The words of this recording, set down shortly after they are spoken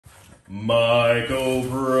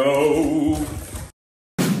Michaelpro.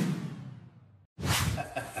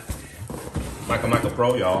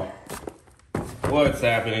 Michaelpro, y'all. What's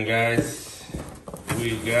happening, guys?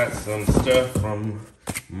 We got some stuff from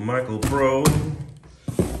Michaelpro.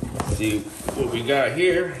 Let's see what we got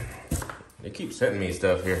here. They keep sending me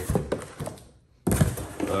stuff here.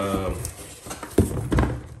 I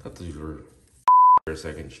thought these were for a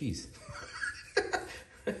second. Jeez.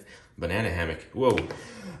 Banana hammock. Whoa.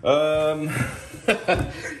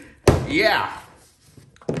 Yeah.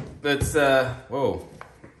 That's whoa.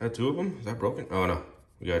 That two of them? Is that broken? Oh no.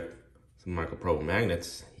 We got some Michaelpro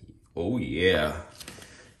magnets. Oh yeah.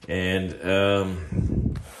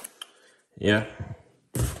 And yeah.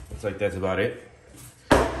 Looks like that's about it.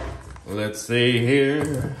 Let's see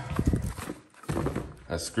here.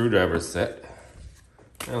 A screwdriver set.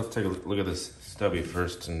 Now let's take a look at this stubby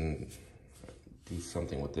first and do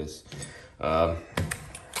something with this.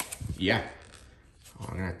 Yeah. Oh,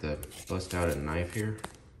 I'm gonna have to bust out a knife here.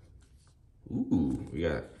 Ooh, we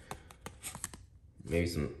got maybe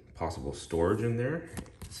some possible storage in there.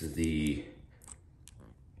 This is the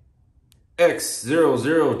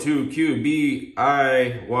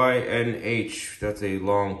X002QBIYNH. That's a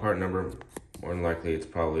long part number. More than likely, it's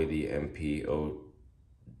probably the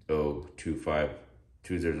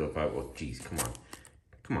MP0252005. Oh, geez, come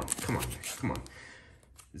on.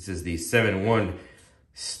 This is the 7-1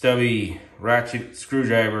 stubby ratchet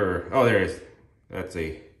screwdriver. Oh, there it is. That's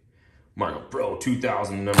a Michaelpro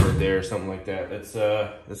 2000 number there, something like that.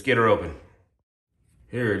 Let's get her open.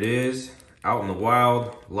 Here it is, out in the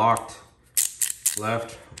wild, locked,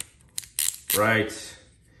 left, right,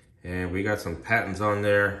 and we got some patents on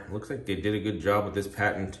there. Looks like they did a good job with this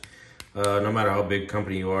patent. No matter how big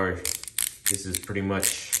company you are, this is pretty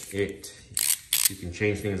much it. You can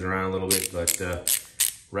change things around a little bit, but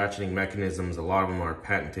ratcheting mechanisms, a lot of them are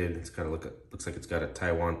patented. It's got looks like it's got a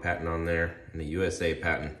Taiwan patent on there and a USA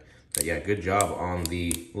patent. But yeah, good job on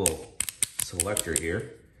the little selector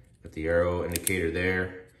here. Got the arrow indicator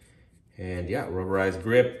there. And yeah, rubberized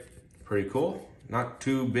grip, pretty cool. Not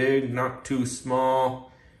too big, not too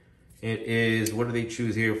small. It is, what do they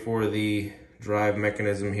choose here for the drive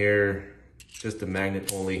mechanism here? Just a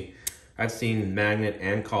magnet only. I've seen magnet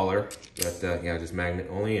and collar, but yeah, just magnet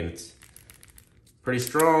only, and it's pretty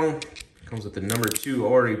strong. Comes with the number 2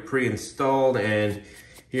 already pre-installed, and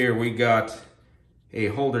here we got a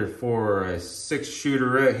holder for a 6-shooter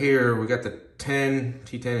right here. We got the T10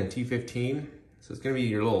 and T15. So it's gonna be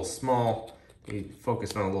your little small, you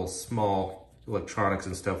focused on a little small electronics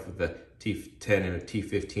and stuff with the T10 and a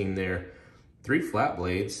T15 there. 3 flat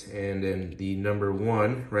blades, and then the number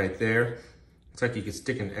 1 right there. Looks like you could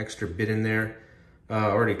stick an extra bit in there.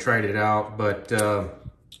 Already tried it out, but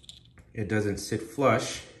it doesn't sit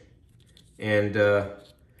flush. And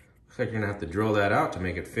looks like you're gonna have to drill that out to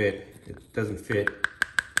make it fit. It doesn't fit,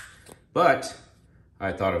 but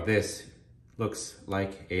I thought of this. Looks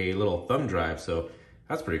like a little thumb drive, so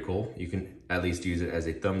that's pretty cool. You can at least use it as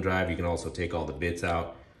a thumb drive. You can also take all the bits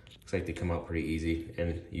out. Looks like they come out pretty easy,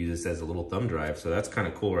 and use this as a little thumb drive. So that's kind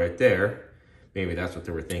of cool right there. Maybe that's what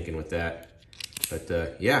they were thinking with that.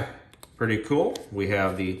 But yeah, pretty cool. We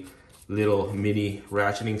have the little mini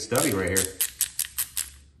ratcheting stubby right here.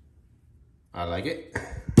 I like it.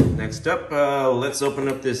 Next up, let's open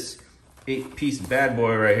up this 8-piece bad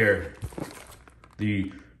boy right here.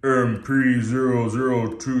 The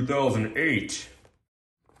MP00 2008.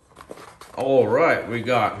 All right, we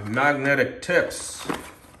got magnetic tips,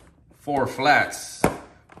 4 flats,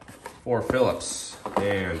 4 Phillips,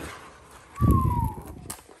 and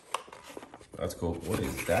that's cool. What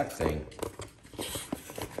is that thing? Is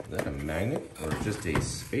that a magnet or just a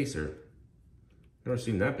spacer? Never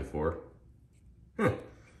seen that before. Huh.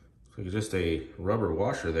 Looks like it's just a rubber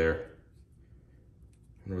washer there.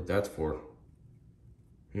 I wonder what that's for.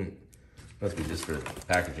 Must be just for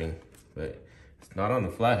packaging, but it's not on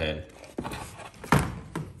the flathead.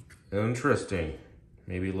 Interesting.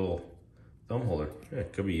 Maybe a little thumb holder. Yeah,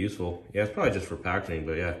 it could be useful. Yeah, it's probably just for packaging,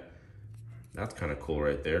 but yeah, that's kind of cool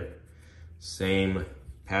right there. Same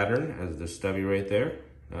pattern as the stubby right there.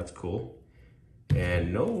 That's cool.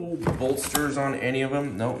 And no bolsters on any of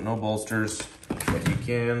them. No, no bolsters. But you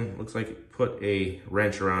can, looks like, put a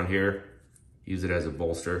wrench around here. Use it as a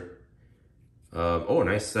bolster. Oh,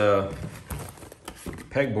 nice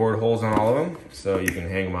pegboard holes on all of them. So you can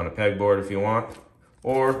hang them on a pegboard if you want.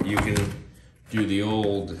 Or you can do the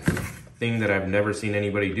old thing that I've never seen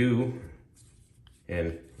anybody do.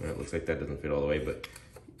 And well, it looks like that doesn't fit all the way, but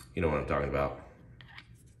you know what I'm talking about.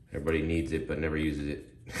 Everybody needs it, but never uses it.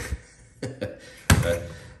 But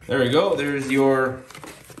there we go. There's your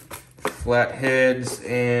flat heads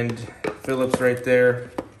and Phillips right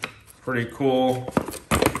there. Pretty cool.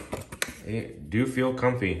 They do feel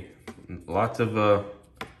comfy. Lots of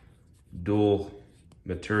dual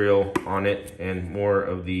material on it and more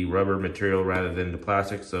of the rubber material rather than the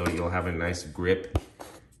plastic, so you'll have a nice grip.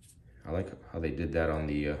 I like how they did that on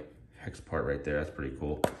the hex part right there. That's pretty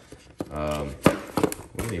cool.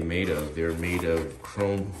 What are they made of? They're made of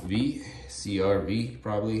chrome V, CRV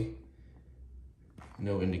probably.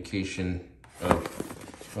 No indication of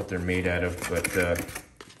what they're made out of, but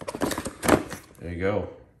there you go.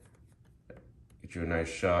 Get you a nice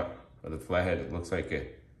shot of the flathead. It looks like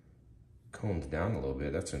it cones down a little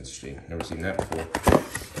bit. That's interesting. Never seen that before.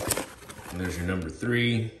 And there's your number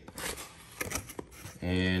 3.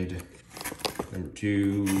 And number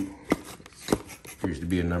 2 appears to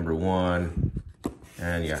be a number 1.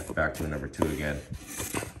 And yeah, back to a number 2 again.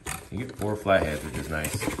 You get 4 flatheads, which is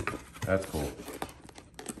nice. That's cool.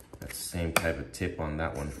 That's the same type of tip on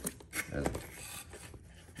that one as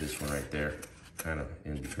this one right there. Kind of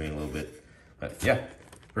in between a little bit. But yeah,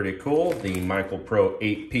 pretty cool. The Michaelpro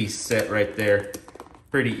 8-piece set right there.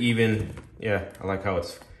 Pretty even. Yeah, I like how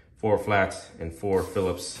it's 4 flats and 4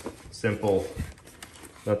 Phillips. Simple.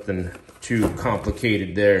 Nothing too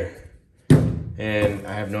complicated there. And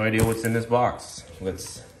I have no idea what's in this box.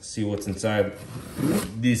 Let's see what's inside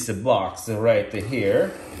this box right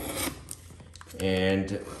here.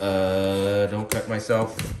 And don't cut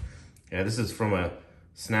myself. Yeah, this is from a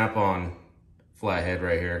snap-on flathead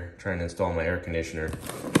right here. Trying to install my air conditioner.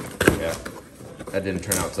 Yeah, that didn't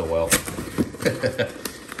turn out so well.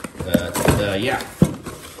 Yeah,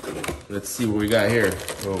 let's see what we got here.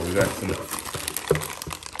 Oh, we got some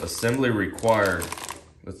assembly required.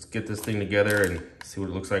 Let's get this thing together and see what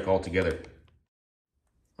it looks like all together.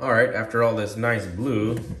 All right, after all this nice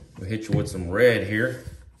blue, we'll hit you with some red here.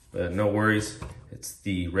 But no worries, it's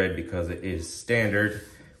the red because it is standard.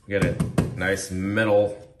 We got a nice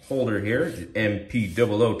metal holder here, MP00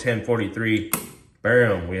 1043.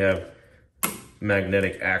 Bam, we have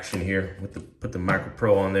magnetic action here with put the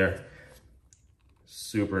Michaelpro on there.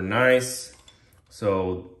 Super nice.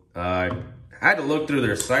 So I had to look through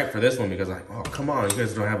their site for this one because like, oh come on, you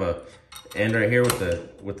guys don't have a end right here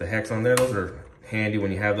with the hex on there. Those are handy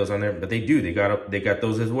when you have those on there, but they do. They got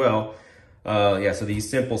those as well. Yeah, so these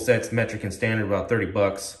simple sets, metric and standard, about 30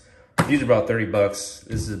 bucks. These are about 30 bucks.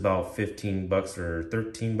 This is about 15 bucks or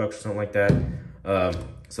 13 bucks or something like that.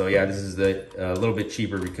 So yeah, this is a little bit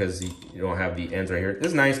cheaper because you don't have the ends right here. This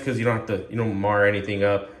is nice because you don't mar anything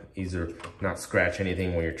up. These are not scratch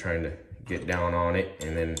anything when you're trying to get down on it.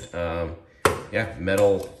 And then yeah,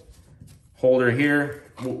 metal holder here.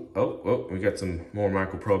 Oh, we got some more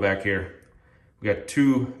Michaelpro back here. We got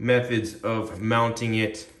 2 methods of mounting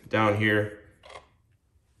it down here.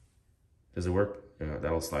 Does it work?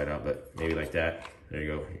 That'll slide out, but maybe like that. There you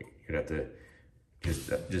go. You'd have to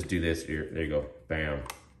just do this here. There you go. Bam.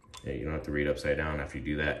 Yeah, you don't have to read upside down after you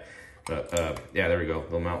do that. But yeah, there we go.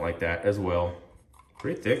 They'll mount like that as well.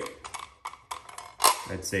 Pretty thick.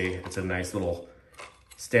 I'd say it's a nice little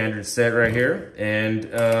standard set right here.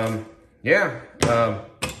 And yeah,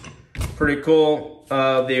 pretty cool.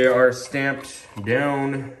 They are stamped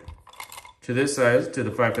down to this size, to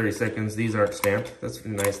the 5/32. These aren't stamped. That's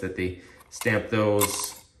nice that they stamp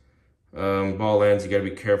those. Ball ends, you gotta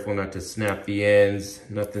be careful not to snap the ends.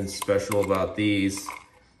 Nothing special about these.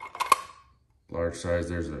 Large size,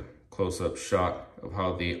 there's a close-up shot of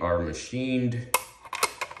how they are machined.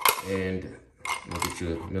 And look at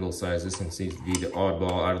you a middle size. This one seems to be the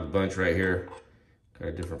oddball out of the bunch right here. Got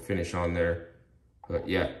a different finish on there. But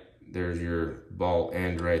yeah, there's your ball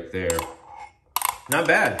end right there. Not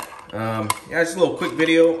bad. Yeah, just a little quick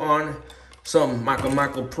video on some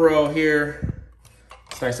Michaelpro here.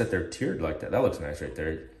 It's nice that they're tiered like that. That looks nice right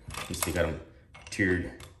there. At least they got them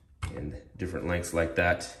tiered in different lengths like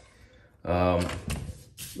that.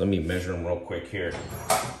 Let me measure them real quick here.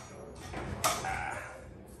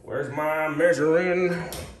 Where's my measuring?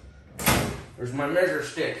 Where's my measure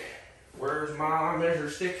stick? Where's my measure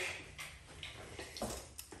stick?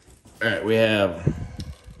 All right, we have,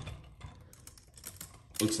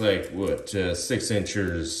 looks like what, 6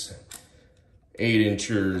 inches, 8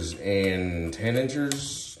 inches, and 10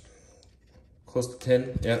 inches, close to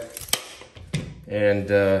 10, yep. And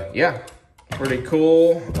yeah, pretty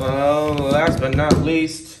cool. Last but not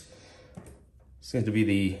least, seems to be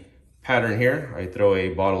the pattern here. I throw a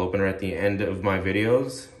bottle opener at the end of my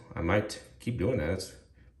videos. I might keep doing that. It's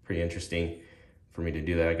pretty interesting for me to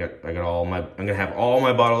do that. I got all my, I'm gonna have all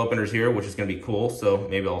my bottle openers here, which is gonna be cool. So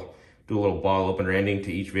maybe I'll do a little bottle opener ending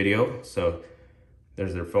to each video. So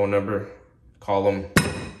there's their phone number. Call them,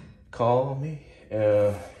 call me.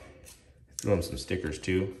 Threw them some stickers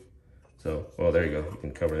too. So, well, there you go. You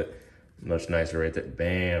can cover it much nicer right there.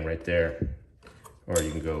 Bam, right there. Or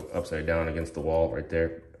you can go upside down against the wall right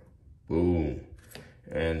there. Boom.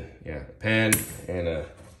 And yeah, a pen and a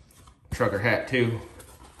trucker hat too.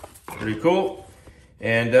 Pretty cool.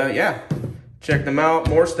 And yeah, check them out.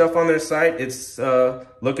 More stuff on their site. It's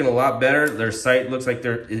looking a lot better. Their site looks like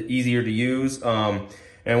they're easier to use.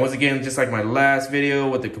 And once again, just like my last video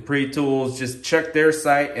with the Capri tools, just check their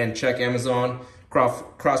site and check Amazon.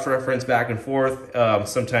 Cross-reference back and forth.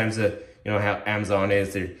 Sometimes, you know how Amazon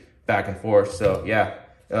is, they're back and forth. So yeah,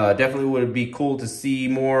 definitely would be cool to see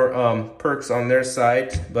more perks on their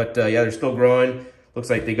site. But yeah, they're still growing. Looks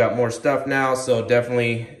like they got more stuff now. So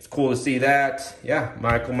definitely it's cool to see that. Yeah,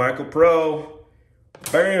 Michaelpro.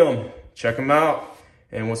 Bam. Check them out.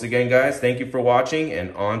 And once again, guys, thank you for watching,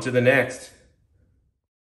 and on to the next.